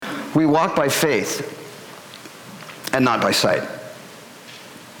We walk by faith and not by sight.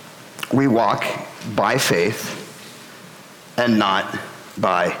 We walk by faith and not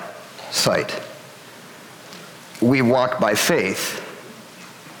by sight. We walk by faith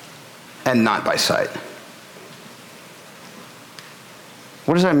and not by sight.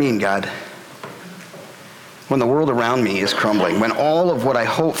 What does that mean, God? When the world around me is crumbling, when all of what I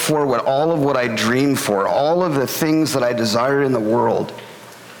hope for, all of what I dream for, all of the things that I desire in the world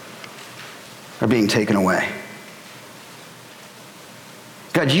are being taken away.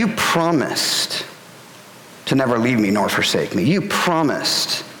 God, you promised to never leave me nor forsake me. You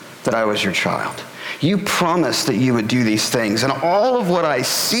promised that I was your child. You promised that you would do these things, and all of what I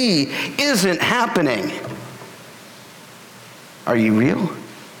see isn't happening. Are you real?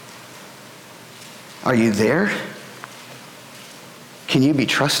 Are you there? Can you be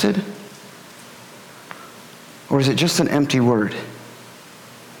trusted? Or is it just an empty word?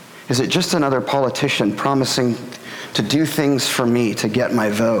 Is it just another politician promising to do things for me to get my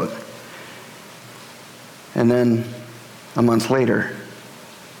vote? And then a month later,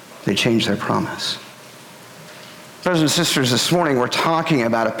 they change their promise. Brothers and sisters, this morning we're talking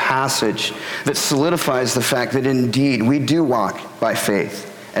about a passage that solidifies the fact that indeed we do walk by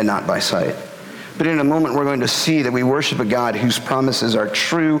faith and not by sight. But in a moment we're going to see that we worship a God whose promises are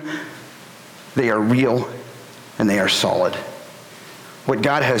true, they are real, and they are solid. What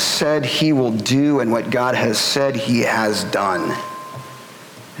God has said he will do and what God has said he has done.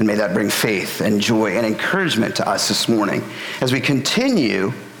 And may that bring faith and joy and encouragement to us this morning as we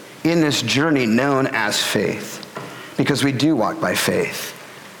continue in this journey known as faith. Because we do walk by faith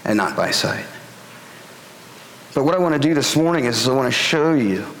and not by sight. But what I want to do this morning is I want to show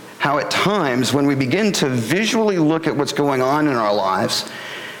you how at times when we begin to visually look at what's going on in our lives,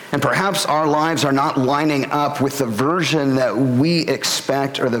 and perhaps our lives are not lining up with the version that we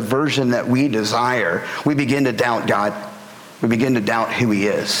expect or the version that we desire, we begin to doubt God. We begin to doubt who he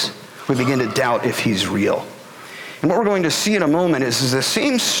is. We begin to doubt if he's real. And what we're going to see in a moment is the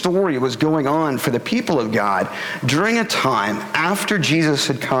same story was going on for the people of God during a time after Jesus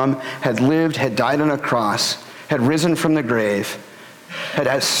had come, had lived, had died on a cross, had risen from the grave, had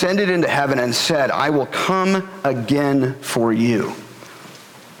ascended into heaven and said, I will come again for you.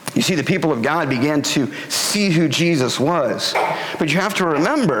 You see, the people of God began to see who Jesus was. But you have to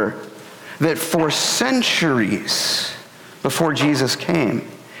remember that for centuries before Jesus came,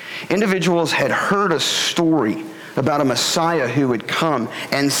 individuals had heard a story about a Messiah who would come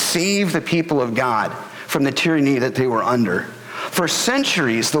and save the people of God from the tyranny that they were under. For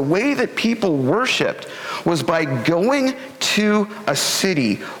centuries, the way that people worshiped was by going to a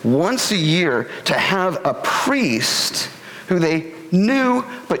city once a year to have a priest who they knew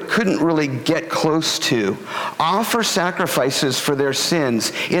but couldn't really get close to offer sacrifices for their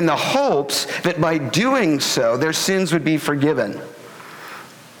sins in the hopes that by doing so, their sins would be forgiven.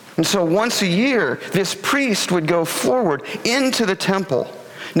 And so once a year, this priest would go forward into the temple.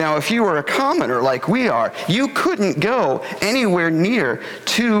 Now, if you were a commoner like we are, you couldn't go anywhere near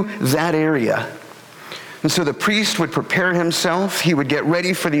to that area. And so the priest would prepare himself. He would get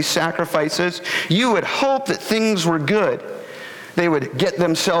ready for these sacrifices. You would hope that things were good. They would get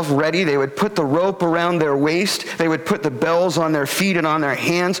themselves ready. They would put the rope around their waist. They would put the bells on their feet and on their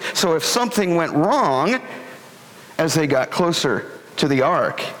hands. So if something went wrong, as they got closer to the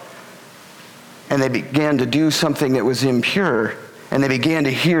ark, and they began to do something that was impure, and they began to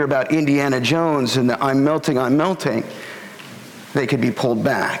hear about Indiana Jones and the I'm melting, they could be pulled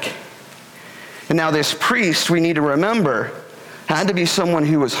back. And now this priest, we need to remember, had to be someone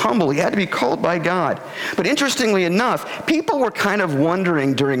who was humble. He had to be called by God. But interestingly enough, people were kind of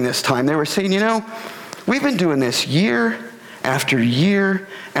wondering during this time. They were saying, we've been doing this year after year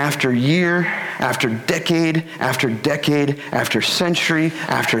after year after decade after decade after century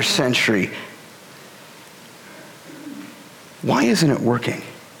after century. Why isn't it working?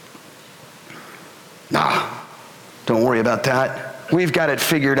 Don't worry about that. We've got it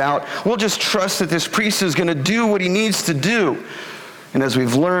figured out. We'll just trust that this priest is going to do what he needs to do. And as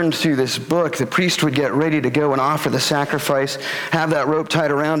we've learned through this book, the priest would get ready to go and offer the sacrifice, have that rope tied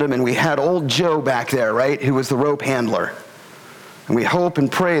around him, and we had old Joe back there, right, who was the rope handler. And we hope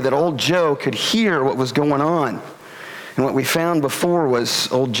and pray that old Joe could hear what was going on. And what we found before was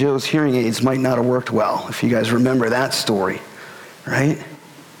old Joe's hearing aids might not have worked well, if you guys remember that story, right?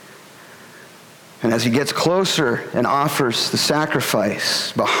 And as he gets closer and offers the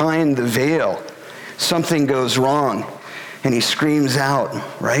sacrifice behind the veil, something goes wrong. And he screams out,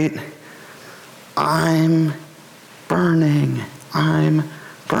 right? I'm burning,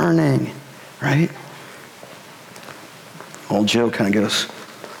 right? Old Joe kind of goes,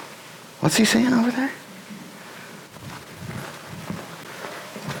 What's he saying over there?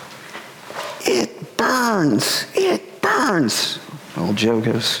 It burns. It burns. Old Joe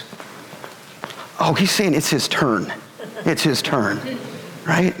goes, oh, he's saying it's his turn. It's his turn,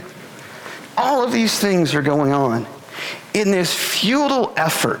 right? All of these things are going on in this futile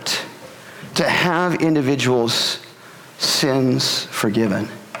effort to have individuals' sins forgiven.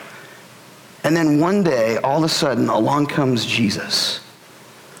 And then one day, all of a sudden, along comes Jesus.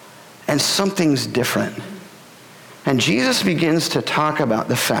 And something's different. And Jesus begins to talk about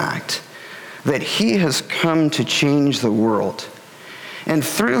the fact that he has come to change the world. And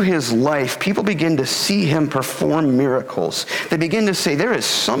through his life, people begin to see him perform miracles. They begin to say, there is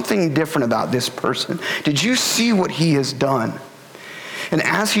something different about this person. Did you see what he has done? And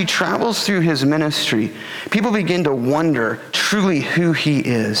as he travels through his ministry, people begin to wonder truly who he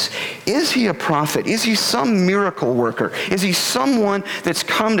is. Is he a prophet? Is he some miracle worker? Is he someone that's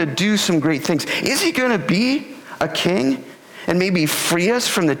come to do some great things? Is he going to be a king and maybe free us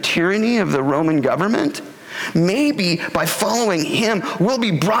from the tyranny of the Roman government? Maybe by following him, we'll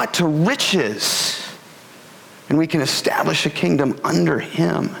be brought to riches and we can establish a kingdom under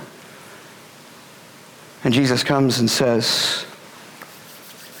him. And Jesus comes and says,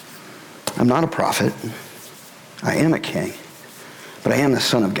 I'm not a prophet. I am a king, but I am the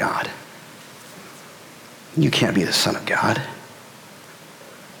Son of God. You can't be the Son of God.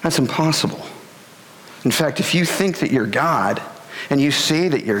 That's impossible. In fact, if you think that you're God and you say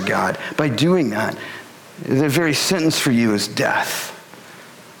that you're God, by doing that, the very sentence for you is death.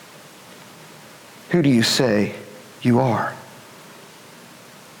 Who do you say you are?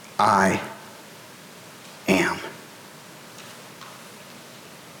 I am.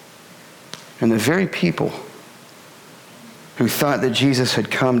 And the very people who thought that Jesus had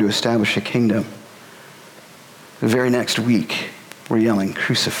come to establish a kingdom, the very next week were yelling,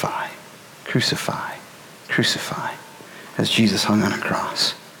 crucify, crucify, crucify, as Jesus hung on a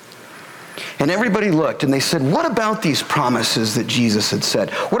cross. And everybody looked and they said, what about these promises that Jesus had said?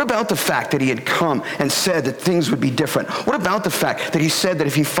 What about the fact that he had come and said that things would be different? What about the fact that he said that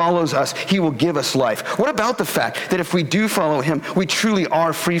if he follows us, he will give us life? What about the fact that if we do follow him, we truly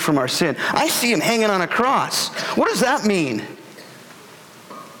are free from our sin? I see him hanging on a cross. What does that mean?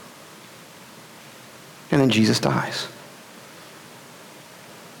 And then Jesus dies.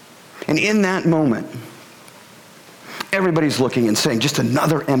 And in that moment, everybody's looking and saying, just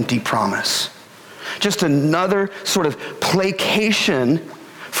another empty promise. Just another sort of placation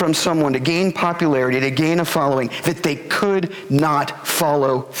from someone to gain popularity, to gain a following that they could not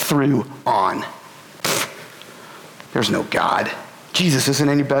follow through on. There's no God. Jesus isn't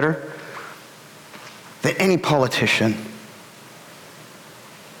any better than any politician.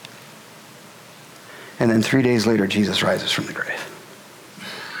 And then 3 days later, Jesus rises from the grave.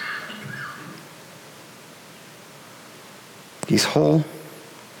 He's whole,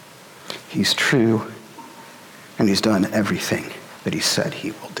 he's true, and he's done everything that he said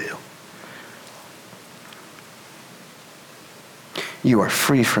he will do. You are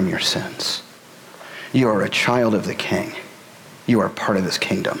free from your sins. You are a child of the King. You are part of his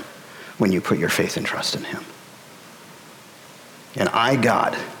kingdom when you put your faith and trust in him. And I,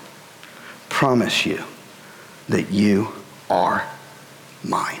 God, promise you that you are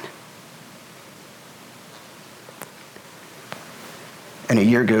mine. And a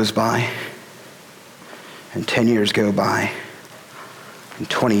year goes by, and 10 years go by, and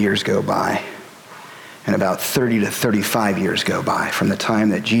 20 years go by, and about 30 to 35 years go by from the time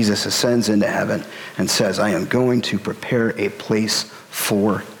that Jesus ascends into heaven and says, I am going to prepare a place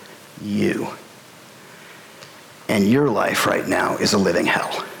for you. And your life right now is a living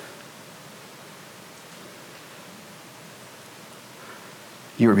hell.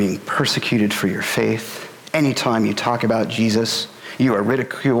 You are being persecuted for your faith. Anytime you talk about Jesus, you are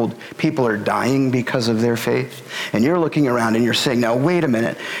ridiculed. People are dying because of their faith. And you're looking around and you're saying, now wait a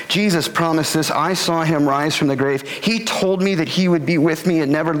minute. Jesus promised this. I saw him rise from the grave. He told me that he would be with me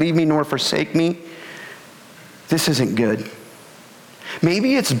and never leave me nor forsake me. This isn't good.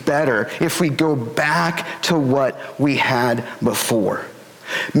 Maybe it's better if we go back to what we had before.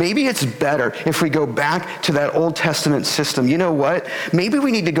 Maybe it's better if we go back to that Old Testament system. You know what? Maybe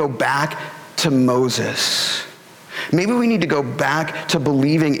we need to go back to Moses. Maybe we need to go back to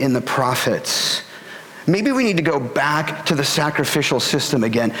believing in the prophets. Maybe we need to go back to the sacrificial system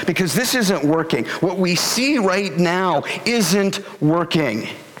again, because this isn't working. What we see right now isn't working.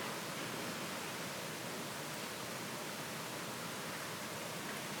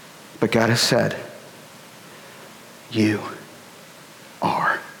 But God has said, you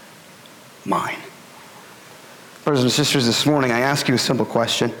are mine. Brothers and sisters, this morning I ask you a simple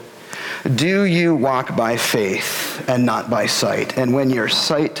question. Do you walk by faith and not by sight? And when your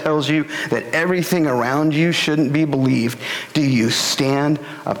sight tells you that everything around you shouldn't be believed, do you stand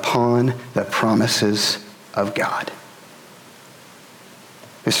upon the promises of God?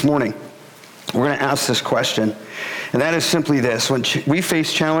 This morning, we're going to ask this question, and that is simply this. When we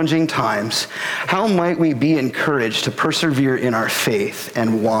face challenging times, how might we be encouraged to persevere in our faith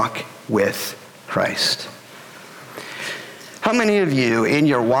and walk with Christ? How many of you in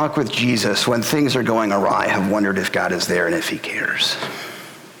your walk with Jesus, when things are going awry, have wondered if God is there and if he cares?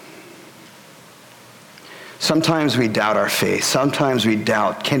 Sometimes we doubt our faith. Sometimes we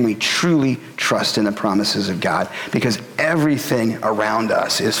doubt, can we truly trust in the promises of God? Because everything around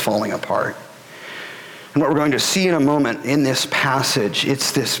us is falling apart. And what we're going to see in a moment in this passage,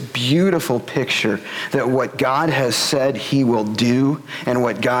 it's this beautiful picture that what God has said he will do and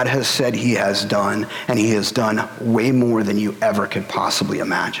what God has said he has done, and he has done way more than you ever could possibly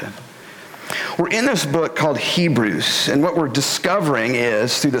imagine. We're in this book called Hebrews, and what we're discovering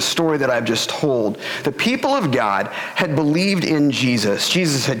is, through the story that I've just told, the people of God had believed in Jesus.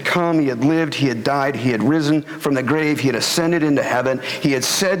 Jesus had come, he had lived, he had died, he had risen from the grave, he had ascended into heaven. He had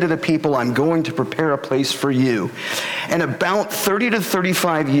said to the people, I'm going to prepare a place for you. And about 30 to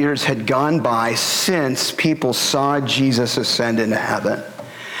 35 years had gone by since people saw Jesus ascend into heaven.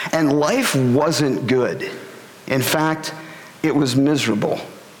 And life wasn't good. In fact, it was miserable.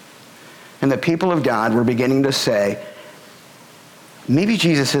 And the people of God were beginning to say, maybe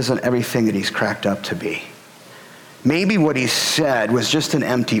Jesus isn't everything that he's cracked up to be. Maybe what he said was just an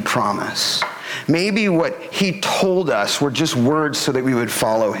empty promise. Maybe what he told us were just words so that we would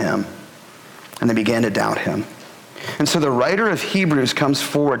follow him. And they began to doubt him. And so the writer of Hebrews comes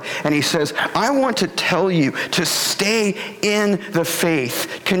forward and he says, I want to tell you to stay in the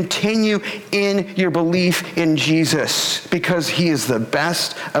faith. Continue in your belief in Jesus because he is the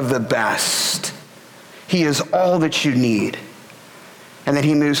best of the best. He is all that you need. And then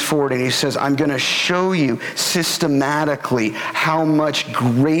he moves forward and he says, I'm going to show you systematically how much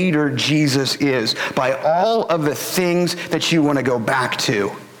greater Jesus is by all of the things that you want to go back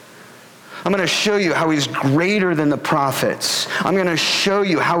to. I'm going to show you how he's greater than the prophets. I'm going to show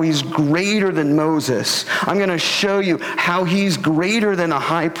you how he's greater than Moses. I'm going to show you how he's greater than the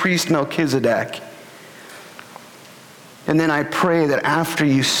high priest Melchizedek. And then I pray that after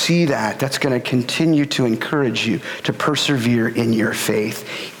you see that, that's going to continue to encourage you to persevere in your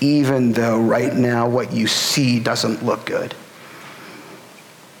faith, even though right now what you see doesn't look good.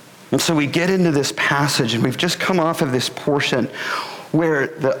 And so we get into this passage, and we've just come off of this portion where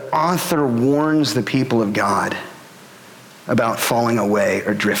the author warns the people of God about falling away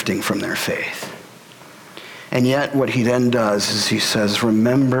or drifting from their faith. And yet what he then does is he says,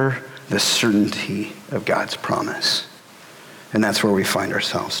 remember the certainty of God's promise. And that's where we find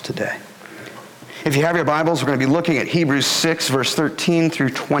ourselves today. If you have your Bibles, we're going to be looking at Hebrews 6, verse 13 through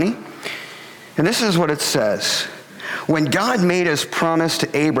 20. And this is what it says. When God made his promise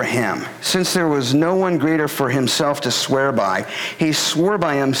to Abraham, since there was no one greater for himself to swear by, he swore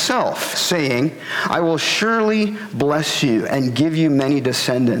by himself, saying, I will surely bless you and give you many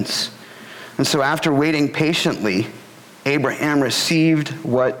descendants. And so after waiting patiently, Abraham received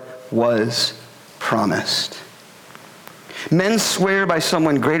what was promised. Men swear by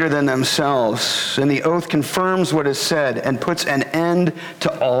someone greater than themselves, and the oath confirms what is said and puts an end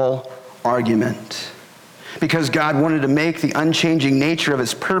to all argument. Because God wanted to make the unchanging nature of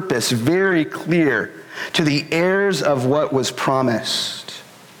his purpose very clear to the heirs of what was promised.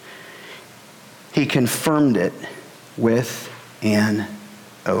 He confirmed it with an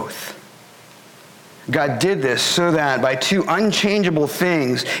oath. God did this so that by two unchangeable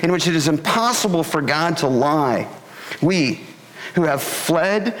things in which it is impossible for God to lie, we who have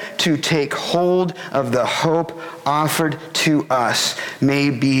fled to take hold of the hope offered to us may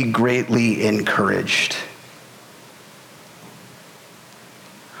be greatly encouraged.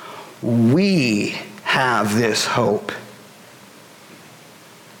 We have this hope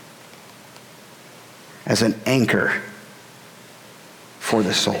as an anchor for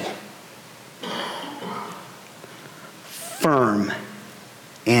the soul. Firm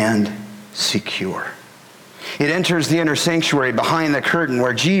and secure. It enters the inner sanctuary behind the curtain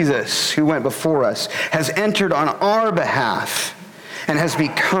where Jesus, who went before us, has entered on our behalf and has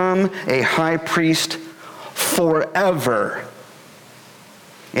become a high priest forever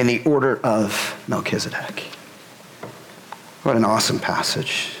in the order of Melchizedek. What an awesome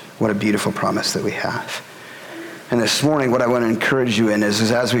passage. What a beautiful promise that we have. And this morning, what I want to encourage you in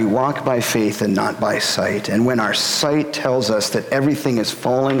is as we walk by faith and not by sight, and when our sight tells us that everything is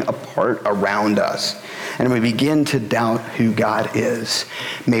falling apart around us, and we begin to doubt who God is,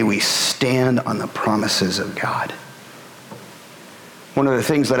 may we stand on the promises of God. One of the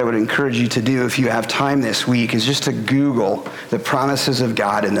things that I would encourage you to do if you have time this week is just to Google the promises of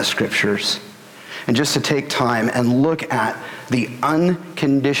God in the Scriptures, and just to take time and look at the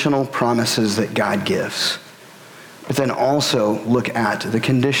unconditional promises that God gives. But then also look at the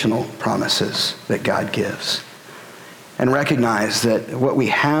conditional promises that God gives. And recognize that what we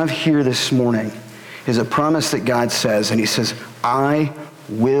have here this morning is a promise that God says, and he says, I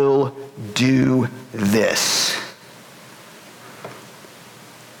will do this.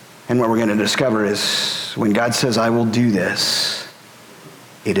 And what we're going to discover is when God says, I will do this,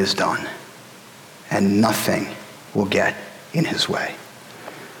 it is done. And nothing will get in his way.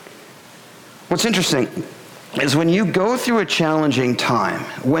 What's interesting is when you go through a challenging time,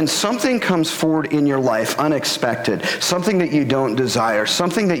 when something comes forward in your life unexpected, something that you don't desire,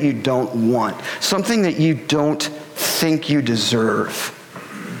 something that you don't want, something that you don't think you deserve,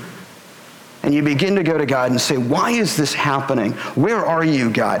 and you begin to go to God and say, why is this happening? Where are you,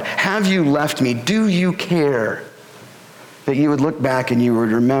 God? Have you left me? Do you care? That you would look back and you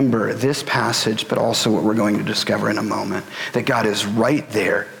would remember this passage, but also what we're going to discover in a moment, that God is right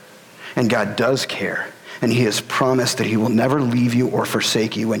there, and God does care. And he has promised that he will never leave you or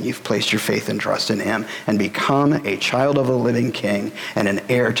forsake you when you've placed your faith and trust in him and become a child of a living king and an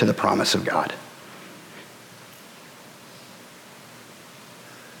heir to the promise of God.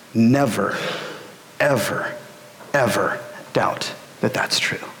 Never, ever, ever doubt that that's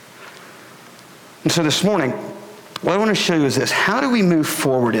true. And so this morning, what I want to show you is this. How do we move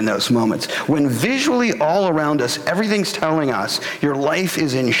forward in those moments? When visually all around us, everything's telling us your life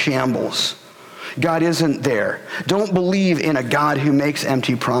is in shambles. God isn't there. Don't believe in a God who makes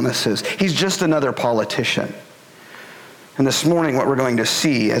empty promises. He's just another politician. And this morning, what we're going to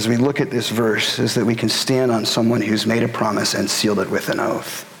see as we look at this verse is that we can stand on someone who's made a promise and sealed it with an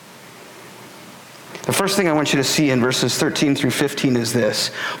oath. The first thing I want you to see in verses 13 through 15 is this.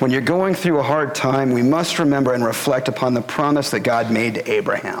 When you're going through a hard time, we must remember and reflect upon the promise that God made to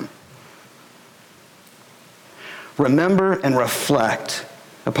Abraham. Remember and reflect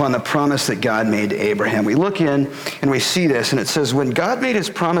upon the promise that God made to Abraham. We look in and we see this, and it says, when God made his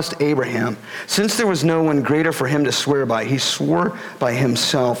promise to Abraham, since there was no one greater for him to swear by, he swore by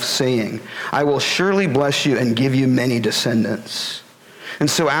himself, saying, I will surely bless you and give you many descendants. And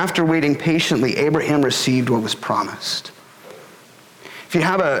so after waiting patiently, Abraham received what was promised. If you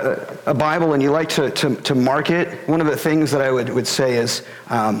have a Bible and you like to mark it, one of the things that I would say is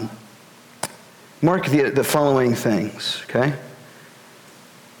mark the following things, okay?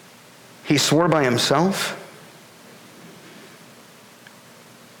 He swore by himself,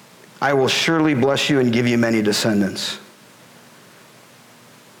 I will surely bless you and give you many descendants.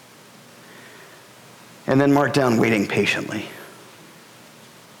 And then mark down waiting patiently.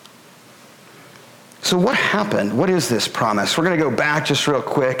 So what happened? What is this promise? We're going to go back just real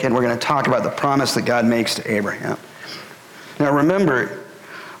quick, and we're going to talk about the promise that God makes to Abraham. Now remember,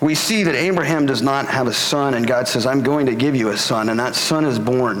 we see that Abraham does not have a son, and God says, I'm going to give you a son, and that son is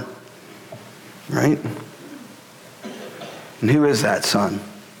born. Right? And who is that son?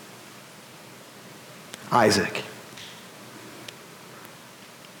 Isaac.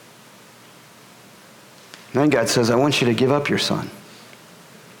 And then God says, I want you to give up your son.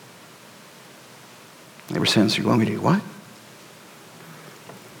 Abraham says, you want me to do what?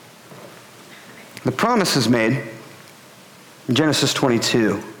 The promise is made in Genesis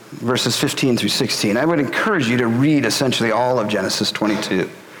 22, verses 15 through 16. I would encourage you to read essentially all of Genesis 22.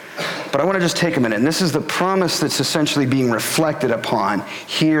 But I want to just take a minute. And this is the promise that's essentially being reflected upon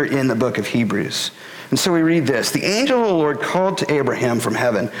here in the book of Hebrews. And so we read this. The angel of the Lord called to Abraham from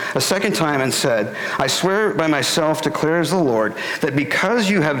heaven a second time and said, I swear by myself, declares the Lord, that because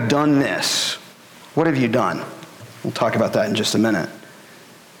you have done this, what have you done? We'll talk about that in just a minute.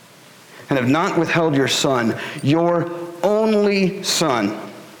 And have not withheld your son, your only son,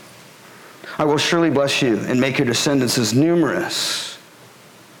 I will surely bless you and make your descendants as numerous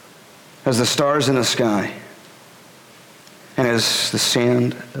as the stars in the sky and as the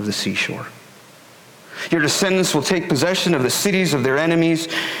sand of the seashore. Your descendants will take possession of the cities of their enemies,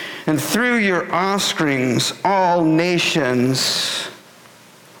 and through your offsprings all nations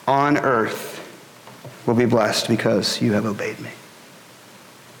on earth will be blessed because you have obeyed me.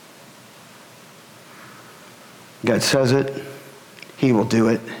 God says it, he will do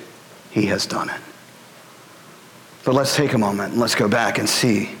it, he has done it. But let's take a moment and let's go back and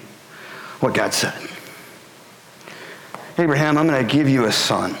see what God said. Abraham, I'm going to give you a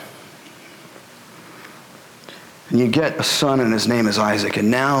son. And you get a son, and his name is Isaac.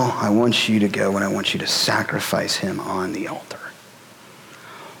 And now I want you to go, and I want you to sacrifice him on the altar.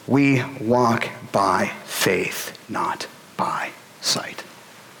 We walk by faith, not by sight.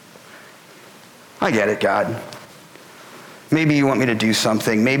 I get it, God. Maybe you want me to do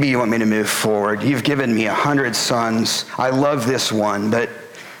something. Maybe you want me to move forward. You've given me 100 sons. I love this one, but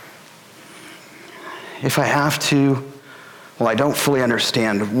if I have to, well, I don't fully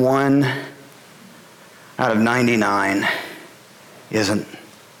understand. 1 out of 99 isn't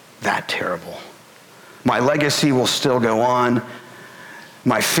that terrible. My legacy will still go on.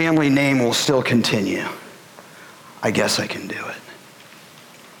 My family name will still continue. I guess I can do it.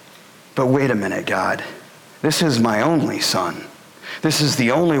 But wait a minute, God. This is my only son. This is the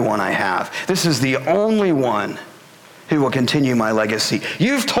only one I have. This is the only one who will continue my legacy.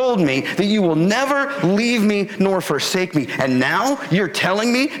 You've told me that you will never leave me nor forsake me. And now you're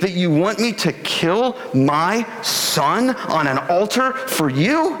telling me that you want me to kill my son on an altar for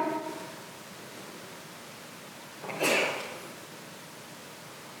you?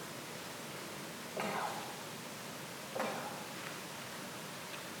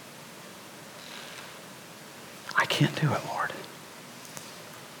 I can't do it, Lord.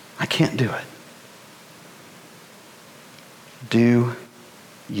 I can't do it. Do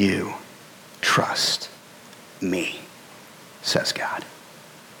you trust me, says God.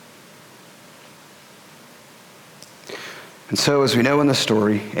 And so, as we know in the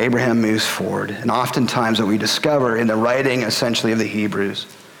story, Abraham moves forward. And oftentimes what we discover in the writing, essentially, of the Hebrews,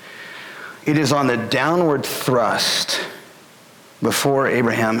 it is on the downward thrust before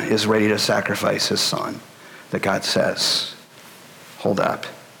Abraham is ready to sacrifice his son that God says, hold up,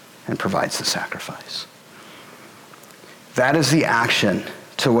 and provides the sacrifice. That is the action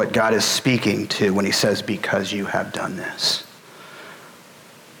to what God is speaking to when he says, because you have done this.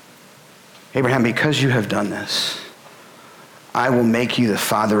 Abraham, because you have done this, I will make you the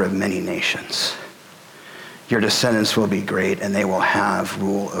father of many nations. Your descendants will be great, and they will have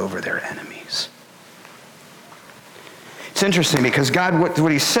rule over their enemies. It's interesting because God,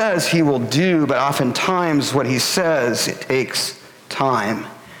 what he says he will do, but oftentimes what he says, it takes time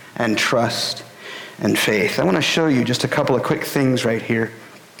and trust and faith. I want to show you just a couple of quick things right here.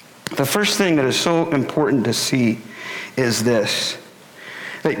 The first thing that is so important to see is this,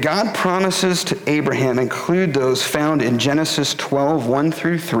 that God promises to Abraham include those found in Genesis 12, 1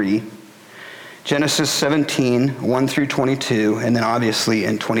 through 3, Genesis 17, 1 through 22, and then obviously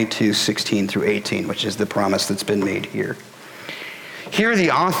in 22, 16 through 18, which is the promise that's been made here. Here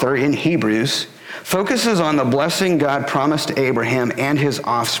the author in Hebrews focuses on the blessing God promised to Abraham and his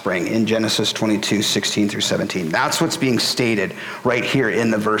offspring in Genesis 22, 16 through 17. That's what's being stated right here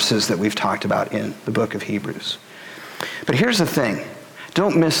in the verses that we've talked about in the book of Hebrews. But here's the thing.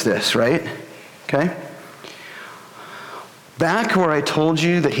 Don't miss this, right? Okay? Back where I told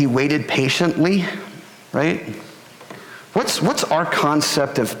you that he waited patiently, right? What's our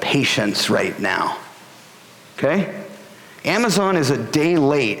concept of patience right now? Okay? Amazon is a day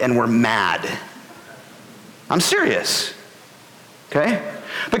late and we're mad. I'm serious. Okay?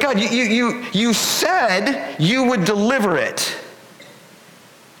 But God, you said you would deliver it.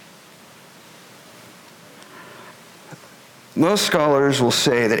 Most scholars will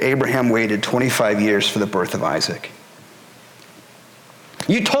say that Abraham waited 25 years for the birth of Isaac.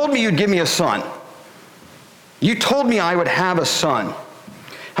 You told me you'd give me a son. You told me I would have a son.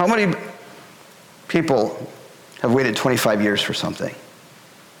 How many people have waited 25 years for something?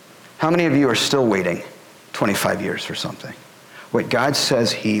 How many of you are still waiting 25 years for something? What God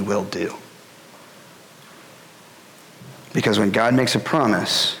says he will do. Because when God makes a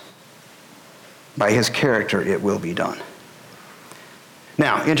promise, by his character, it will be done.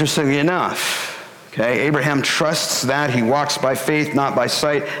 Now, interestingly enough, okay, Abraham trusts that. He walks by faith, not by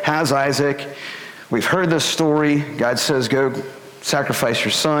sight, has Isaac. We've heard this story. God says, go sacrifice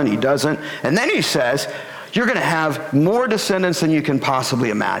your son. He doesn't. And then he says, you're going to have more descendants than you can possibly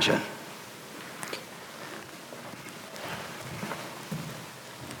imagine.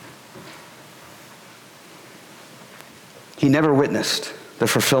 He never witnessed the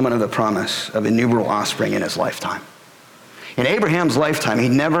fulfillment of the promise of innumerable offspring in his lifetime. In Abraham's lifetime, he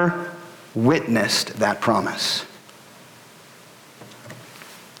never witnessed that promise.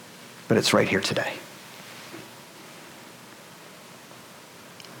 But it's right here today.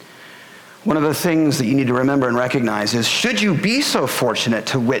 One of the things that you need to remember and recognize is, should you be so fortunate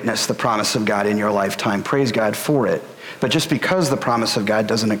to witness the promise of God in your lifetime, praise God for it. But just because the promise of God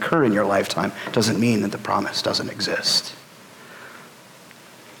doesn't occur in your lifetime doesn't mean that the promise doesn't exist.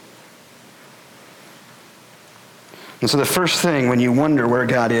 And so the first thing when you wonder where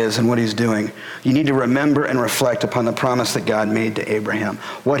God is and what he's doing, you need to remember and reflect upon the promise that God made to Abraham,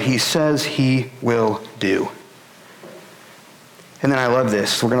 what he says he will do. And then I love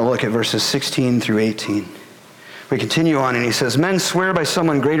this. We're going to look at verses 16 through 18. We continue on, and he says, men swear by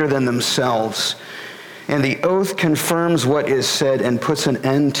someone greater than themselves, and the oath confirms what is said and puts an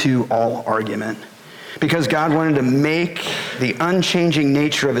end to all argument. Because God wanted to make the unchanging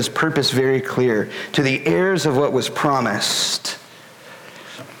nature of his purpose very clear to the heirs of what was promised.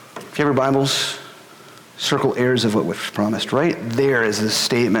 If you have your Bibles, circle heirs of what was promised. Right there is the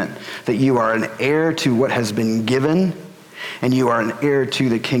statement that you are an heir to what has been given, and you are an heir to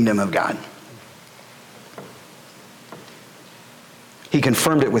the kingdom of God. He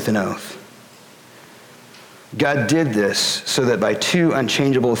confirmed it with an oath. God did this so that by two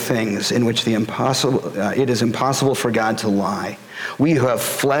unchangeable things in which it is impossible for God to lie, we who have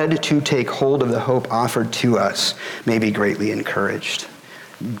fled to take hold of the hope offered to us may be greatly encouraged.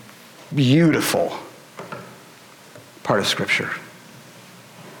 Beautiful part of Scripture.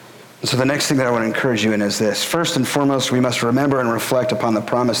 And so the next thing that I want to encourage you in is this. First and foremost, we must remember and reflect upon the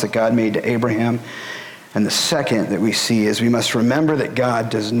promise that God made to Abraham. And the second that we see is we must remember that God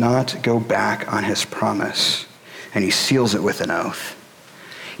does not go back on his promise, and he seals it with an oath.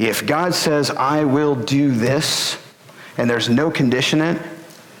 If God says, I will do this, and there's no condition in it,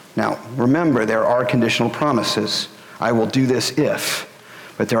 now remember there are conditional promises. I will do this if,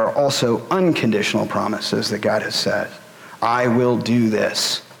 but there are also unconditional promises that God has said. I will do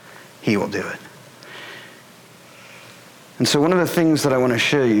this. He will do it. And so one of the things that I want to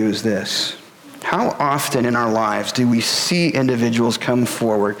show you is this. How often in our lives do we see individuals come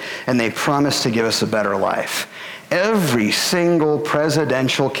forward and they promise to give us a better life? Every single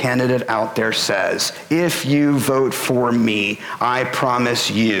presidential candidate out there says, if you vote for me, I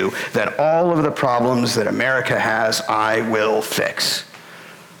promise you that all of the problems that America has, I will fix.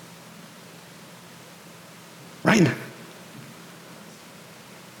 Right?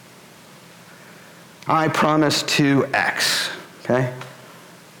 I promise to X, okay?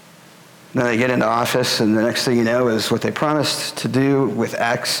 Then they get into office, and the next thing you know is what they promised to do with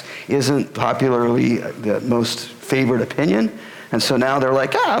X isn't popularly the most favored opinion. And so now they're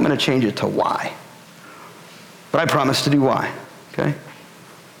like, I'm going to change it to Y. But I promised to do Y, okay?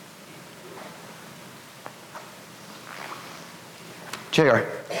 JR.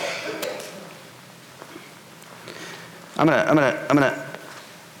 I'm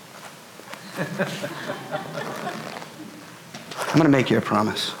going to make you a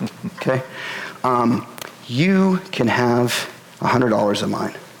promise, okay? You can have $100 of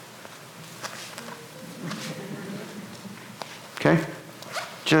mine. Okay?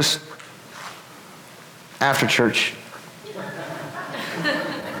 Just after church.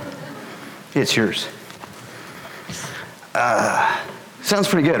 It's yours. Sounds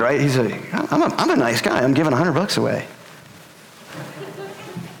pretty good, right? He's I'm a nice guy. I'm giving $100 away.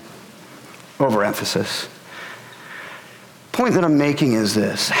 Overemphasis. Point that I'm making is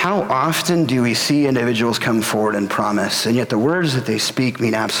this. How often do we see individuals come forward and promise, and yet the words that they speak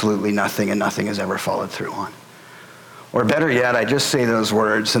mean absolutely nothing, and nothing is ever followed through on? Or better yet, I just say those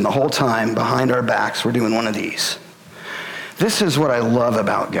words, and the whole time, behind our backs, we're doing one of these. This is what I love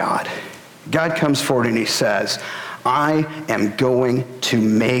about God. God comes forward and he says, I am going to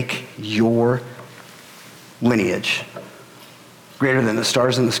make your lineage greater than the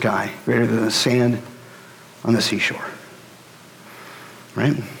stars in the sky, greater than the sand on the seashore.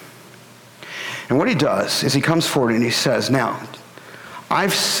 Right? And what he does is he comes forward and he says, now,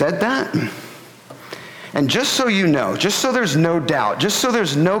 I've said that, and just so you know, just so there's no doubt, just so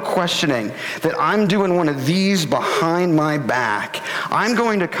there's no questioning that I'm doing one of these behind my back, I'm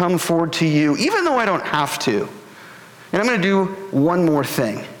going to come forward to you, even though I don't have to. And I'm going to do one more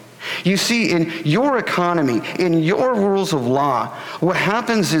thing. You see, in your economy, in your rules of law, what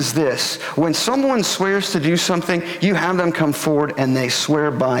happens is this. When someone swears to do something, you have them come forward and they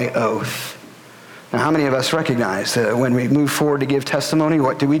swear by oath. Now, how many of us recognize that when we move forward to give testimony,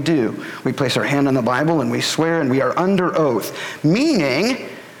 what do? We place our hand on the Bible and we swear, and we are under oath, meaning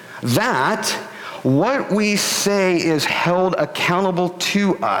that what we say is held accountable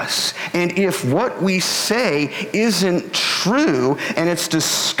to us. And if what we say isn't true and it's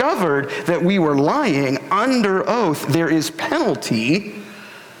discovered that we were lying under oath, there is penalty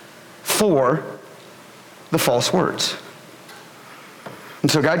for the false words.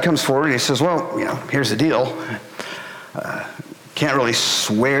 And so God comes forward and he says, well, here's the deal. Can't really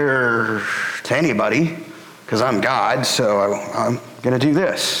swear to anybody because I'm God, so I'm going to do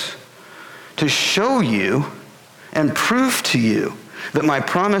this. To show you and prove to you that my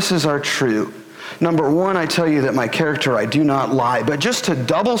promises are true, Number one, I tell you that my character, I do not lie. But just to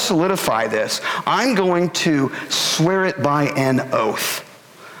double solidify this, I'm going to swear it by an oath.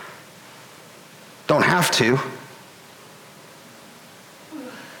 Don't have to,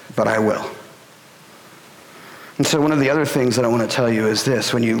 but I will. And so one of the other things that I want to tell you is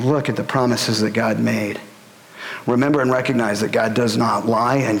this. When you look at the promises that God made, remember and recognize that God does not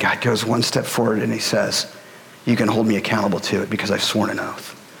lie, and God goes one step forward and he says, you can hold me accountable to it because I've sworn an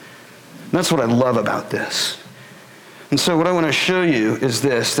oath. And that's what I love about this. And so what I want to show you is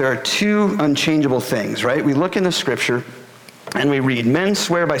this. There are two unchangeable things, right? We look in the scripture and we read, men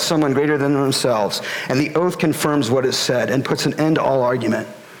swear by someone greater than themselves, and the oath confirms what is said and puts an end to all argument.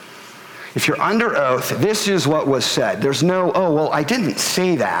 If you're under oath, this is what was said. There's no, oh, well, I didn't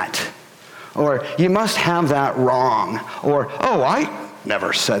say that. Or you must have that wrong. Or, oh, I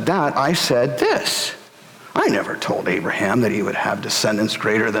never said that. I said this. I never told Abraham that he would have descendants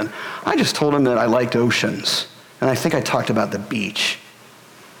greater than, I just told him that I liked oceans. And I think I talked about the beach.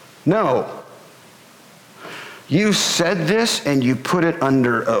 No. You said this and you put it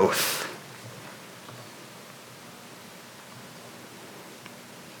under oath.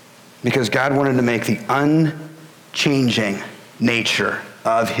 Because God wanted to make the unchanging nature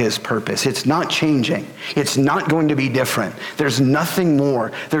of his purpose. It's not changing. It's not going to be different. There's nothing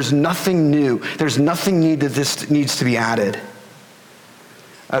more. There's nothing new. There's nothing this needs to be added.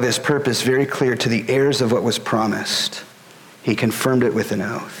 Of his purpose, very clear to the heirs of what was promised. He confirmed it with an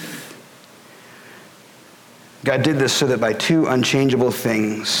oath. God did this so that by two unchangeable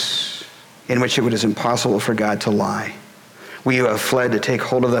things, in which it was impossible for God to lie, we who have fled to take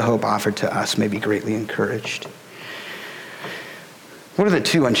hold of the hope offered to us may be greatly encouraged. What are the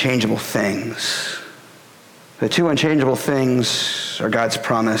two unchangeable things? The two unchangeable things are God's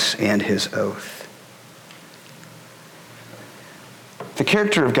promise and his oath. The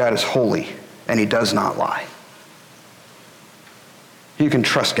character of God is holy, and he does not lie. You can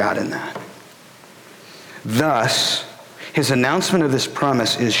trust God in that. Thus, his announcement of this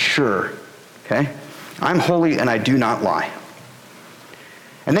promise is sure. Okay? I'm holy and I do not lie.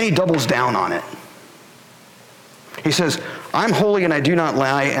 And then he doubles down on it. He says, I'm holy and I do not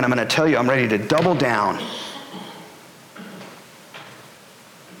lie, and I'm going to tell you I'm ready to double down.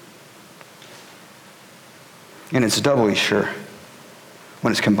 And it's doubly sure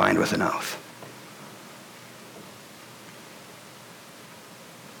when it's combined with an oath.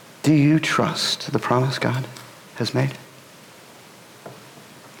 Do you trust the promise God has made?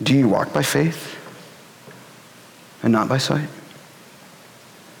 Do you walk by faith and not by sight?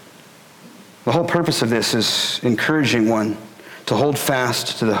 The whole purpose of this is encouraging one to hold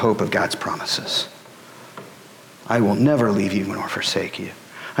fast to the hope of God's promises. I will never leave you nor forsake you.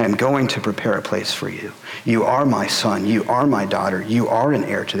 I am going to prepare a place for you. You are my son. You are my daughter. You are an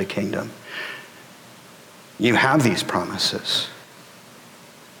heir to the kingdom. You have these promises.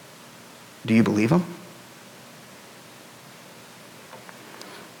 Do you believe them?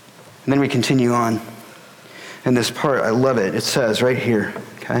 And then we continue on. And this part, I love it. It says right here,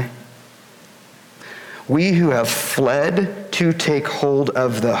 okay? We who have fled to take hold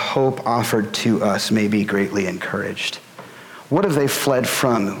of the hope offered to us may be greatly encouraged. What have they fled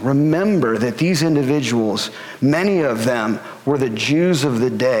from? Remember that these individuals, many of them were the Jews of the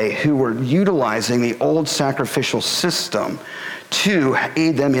day who were utilizing the old sacrificial system to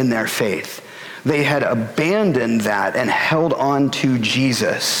aid them in their faith. They had abandoned that and held on to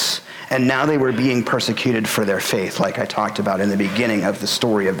Jesus. And now they were being persecuted for their faith, like I talked about in the beginning of the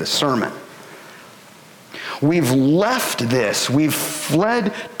story of the sermon. We've left this. We've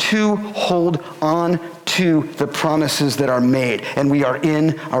fled to hold on to the promises that are made. And we are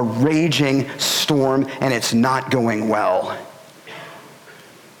in a raging storm, and it's not going well.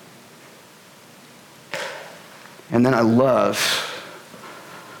 And then I love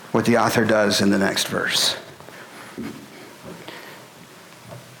what the author does in the next verse.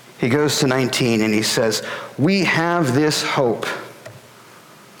 He goes to 19 and he says, we have this hope.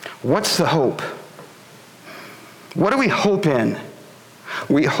 What's the hope? What do we hope in?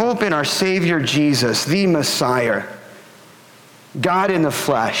 We hope in our Savior Jesus, the Messiah, God in the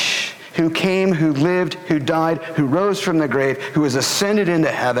flesh, who came, who lived, who died, who rose from the grave, who has ascended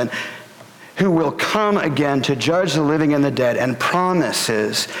into heaven, who will come again to judge the living and the dead, and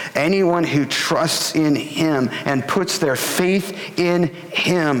promises anyone who trusts in him and puts their faith in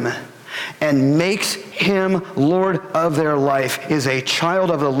him and makes him Lord of their life is a child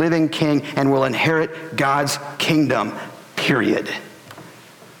of the living King and will inherit God's kingdom, period.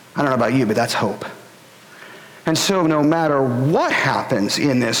 I don't know about you, but that's hope. And so no matter what happens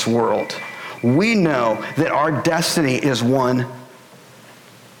in this world, we know that our destiny is one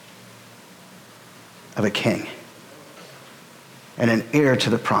of a king and an heir to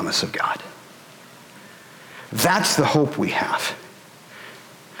the promise of God. That's the hope we have.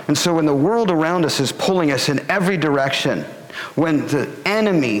 And so when the world around us is pulling us in every direction, when the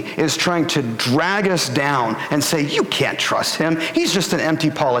enemy is trying to drag us down and say, you can't trust him, he's just an empty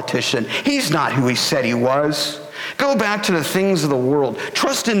politician, he's not who he said he was. Go back to the things of the world.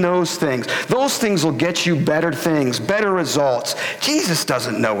 Trust in those things. Those things will get you better things, better results. Jesus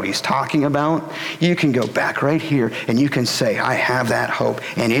doesn't know what he's talking about. You can go back right here and you can say, I have that hope,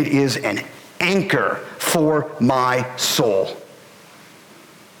 and it is an anchor for my soul.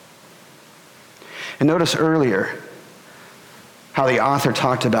 And notice earlier how the author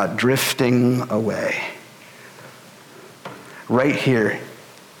talked about drifting away. Right here,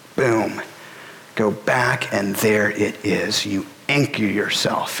 boom. Go back, and there it is. You anchor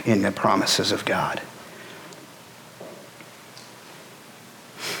yourself in the promises of God.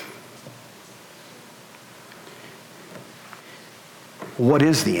 What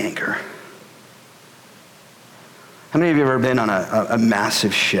is the anchor? How many of you have ever been on a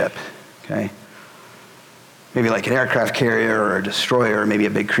massive ship? Okay, maybe like an aircraft carrier or a destroyer, or maybe a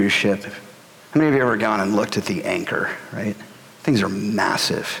big cruise ship. How many of you have ever gone and looked at the anchor, right? Things are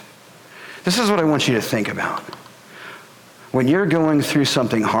massive. This is what I want you to think about. When you're going through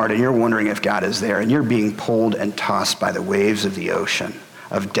something hard and you're wondering if God is there, and you're being pulled and tossed by the waves of the ocean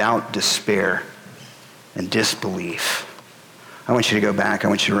of doubt, despair, and disbelief, I want you to go back. I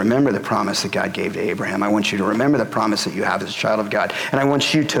want you to remember the promise that God gave to Abraham. I want you to remember the promise that you have as a child of God. And I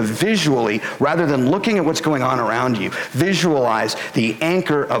want you to visually, rather than looking at what's going on around you, visualize the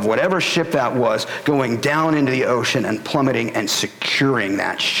anchor of whatever ship that was going down into the ocean and plummeting and securing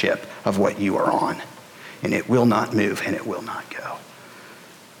that ship of what you are on. And it will not move and it will not go.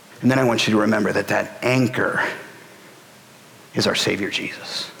 And then I want you to remember that that anchor is our Savior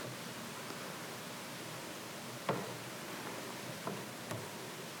Jesus.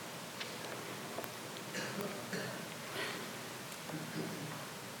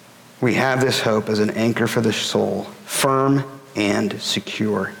 We have this hope as an anchor for the soul, firm and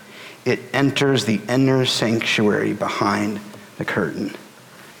secure. It enters the inner sanctuary behind the curtain.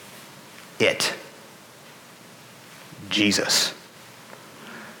 Jesus.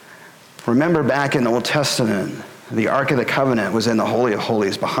 Remember back in the Old Testament, the Ark of the Covenant was in the Holy of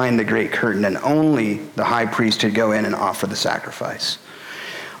Holies behind the great curtain, and only the high priest could go in and offer the sacrifice.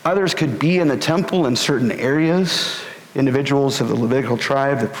 Others could be in the temple in certain areas. Individuals of the Levitical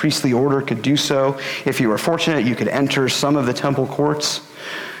tribe, the priestly order could do so. If you were fortunate, you could enter some of the temple courts.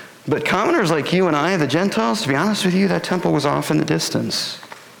 But commoners like you and I, the Gentiles, to be honest with you, that temple was off in the distance.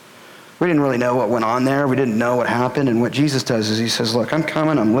 We didn't really know what went on there. We didn't know what happened. And what Jesus does is he says, look, I'm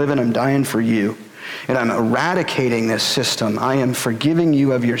coming, I'm living, I'm dying for you. And I'm eradicating this system. I am forgiving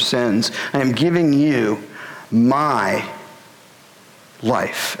you of your sins. I am giving you my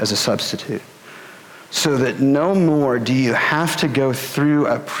life as a substitute. So that no more do you have to go through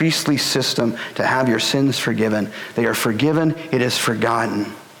a priestly system to have your sins forgiven. They are forgiven, it is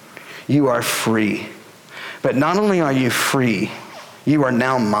forgotten. You are free. But not only are you free, you are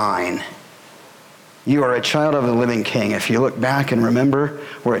now mine. You are a child of the living King. If you look back and remember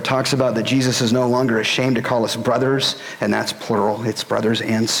where it talks about that Jesus is no longer ashamed to call us brothers, and that's plural, it's brothers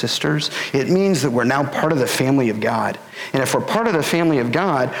and sisters, it means that we're now part of the family of God. And if we're part of the family of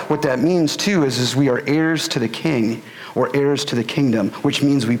God, what that means too is we are heirs to the King, or heirs to the kingdom, which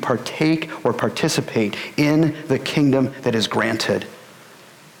means we partake or participate in the kingdom that is granted.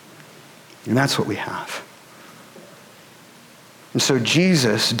 And that's what we have. And so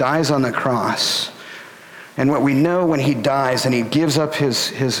Jesus dies on the cross. And what we know when he dies and he gives up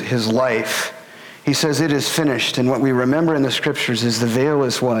his life, he says it is finished. And what we remember in the scriptures is the veil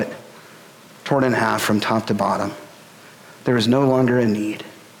is what? Torn in half from top to bottom. There is no longer a need.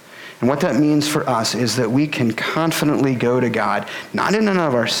 And what that means for us is that we can confidently go to God, not in and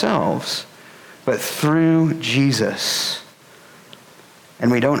of ourselves, but through Jesus. And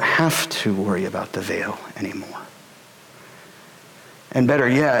we don't have to worry about the veil anymore. And better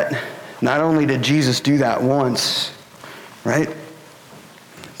yet, not only did Jesus do that once, right?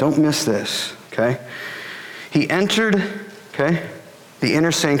 Don't miss this, okay? He entered, okay, the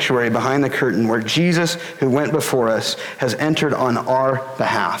inner sanctuary behind the curtain where Jesus, who went before us, has entered on our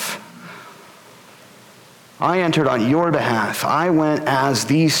behalf. I entered on your behalf. I went as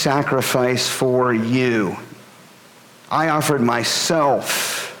the sacrifice for you. I offered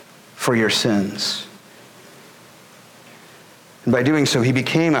myself for your sins. And by doing so, he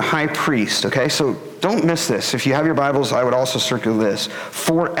became a high priest, okay? So don't miss this. If you have your Bibles, I would also circle this.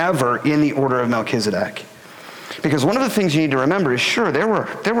 Forever in the order of Melchizedek. Because one of the things you need to remember is, sure, there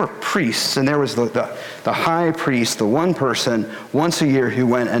were priests, and there was the high priest, the one person once a year who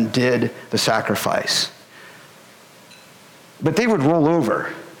went and did the sacrifice. But they would roll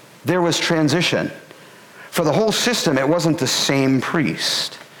over. There was transition. For the whole system, it wasn't the same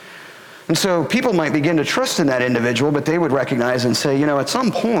priest. And so people might begin to trust in that individual, but they would recognize and say, at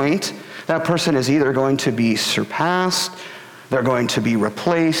some point, that person is either going to be surpassed, they're going to be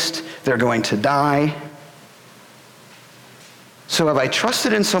replaced, they're going to die. So have I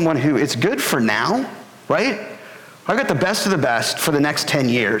trusted in someone who it's good for now, right? I've got the best of the best for the next 10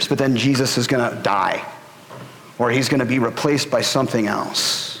 years, but then Jesus is going to die, or he's going to be replaced by something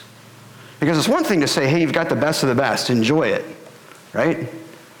else. Because it's one thing to say, hey, you've got the best of the best, enjoy it, right?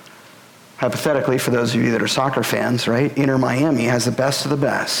 Hypothetically, for those of you that are soccer fans, right? Inter Miami has the best of the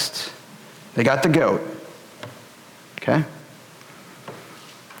best. They got the GOAT, okay?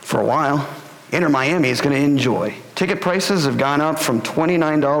 For a while, Inter Miami is going to enjoy. Ticket prices have gone up from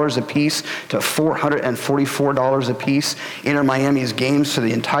 $29 a piece to $444 a piece. Inter Miami's games for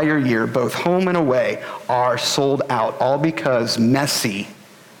the entire year, both home and away, are sold out, all because Messi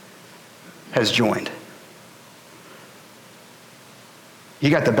has joined. You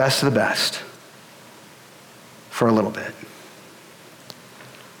got the best of the best for a little bit.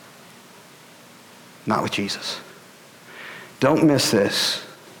 Not with Jesus. Don't miss this.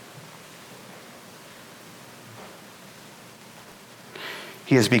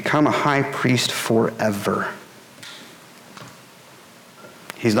 He has become a high priest forever.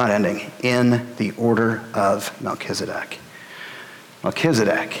 He's not ending. In the order of Melchizedek.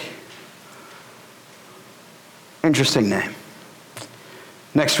 Melchizedek. Interesting name.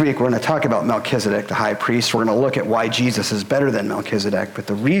 Next week, we're going to talk about Melchizedek, the high priest. We're going to look at why Jesus is better than Melchizedek. But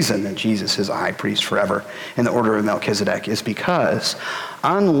the reason that Jesus is a high priest forever in the order of Melchizedek is because,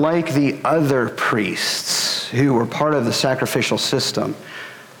 unlike the other priests who were part of the sacrificial system,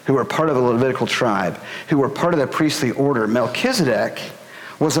 who were part of the Levitical tribe, who were part of the priestly order, Melchizedek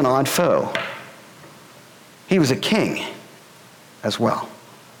was an odd foe. He was a king as well.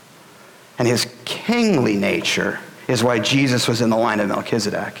 And his kingly nature is why Jesus was in the line of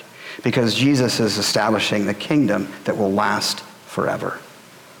Melchizedek, because Jesus is establishing the kingdom that will last forever.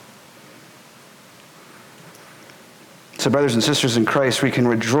 So, brothers and sisters in Christ, we can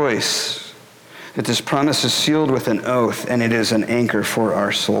rejoice that this promise is sealed with an oath, and it is an anchor for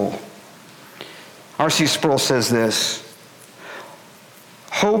our soul. R.C. Sproul says this: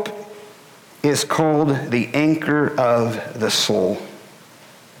 hope is called the anchor of the soul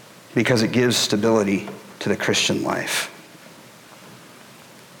because it gives stability to the Christian life.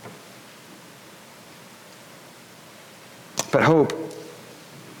 But hope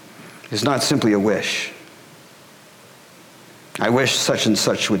is not simply a wish. I wish such and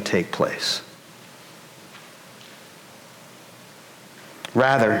such would take place.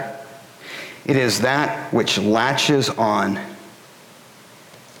 Rather, it is that which latches on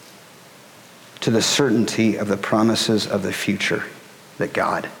to the certainty of the promises of the future that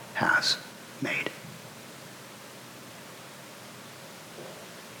God has made.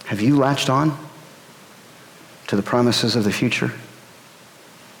 Have you latched on to the promises of the future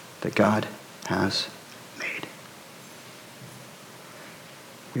that God has made?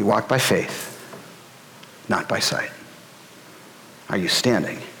 We walk by faith, not by sight. Are you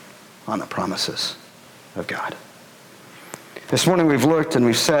standing on the promises of God? This morning we've looked and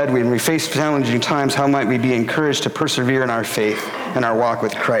we've said, when we face challenging times, how might we be encouraged to persevere in our faith and our walk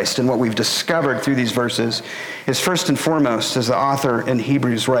with Christ? And what we've discovered through these verses is, first and foremost, as the author in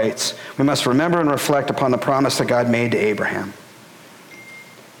Hebrews writes, we must remember and reflect upon the promise that God made to Abraham.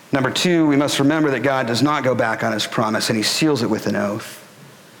 Number two, we must remember that God does not go back on his promise, and he seals it with an oath.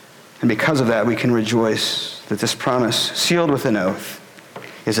 And because of that, we can rejoice that this promise, sealed with an oath,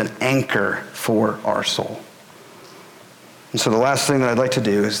 is an anchor for our soul. And so the last thing that I'd like to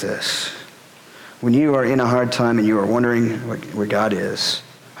do is this. When you are in a hard time and you are wondering where God is,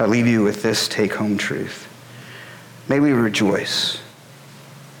 I leave you with this take-home truth. May we rejoice.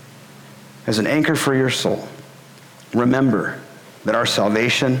 As an anchor for your soul, remember that our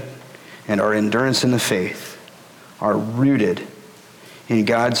salvation and our endurance in the faith are rooted in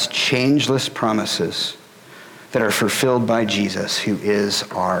God's changeless promises that are fulfilled by Jesus, who is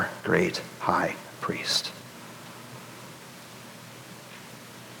our great high priest.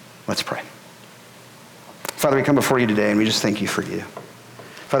 Let's pray. Father, we come before you today and we just thank you for you.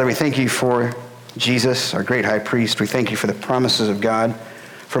 Father, we thank you for Jesus, our great high priest. We thank you for the promises of God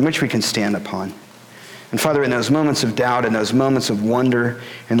from which we can stand upon. And Father, in those moments of doubt, in those moments of wonder,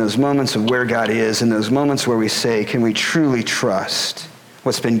 in those moments of where God is, in those moments where we say, can we truly trust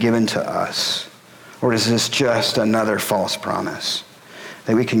what's been given to us? Or is this just another false promise?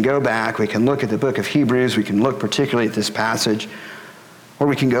 That we can go back, we can look at the book of Hebrews, we can look particularly at this passage, or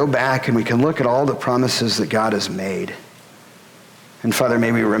we can go back and we can look at all the promises that God has made. And Father,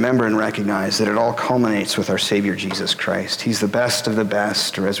 may we remember and recognize that it all culminates with our Savior Jesus Christ. He's the best of the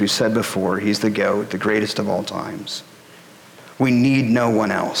best, or as we said before, he's the GOAT, the greatest of all times. We need no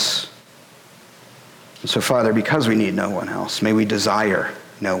one else. And so, Father, because we need no one else, may we desire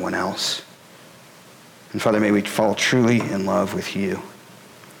no one else. And Father, may we fall truly in love with you.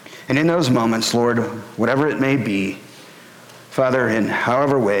 And in those moments, Lord, whatever it may be, Father, in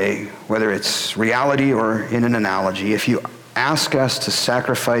however way, whether it's reality or in an analogy, if you ask us to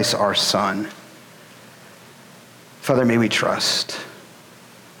sacrifice our son, Father, may we trust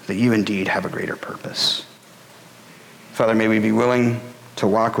that you indeed have a greater purpose. Father, may we be willing to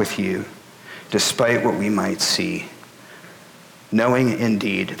walk with you despite what we might see, knowing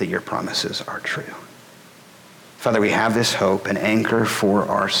indeed that your promises are true. Father, we have this hope, an anchor for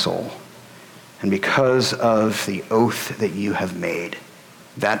our soul. And because of the oath that you have made,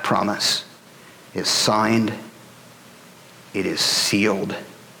 that promise is signed, it is sealed,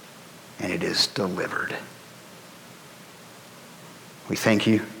 and it is delivered. We thank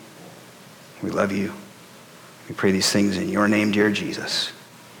you. We love you. We pray these things in your name, dear Jesus.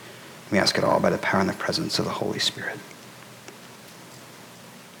 We ask it all by the power and the presence of the Holy Spirit.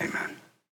 Amen.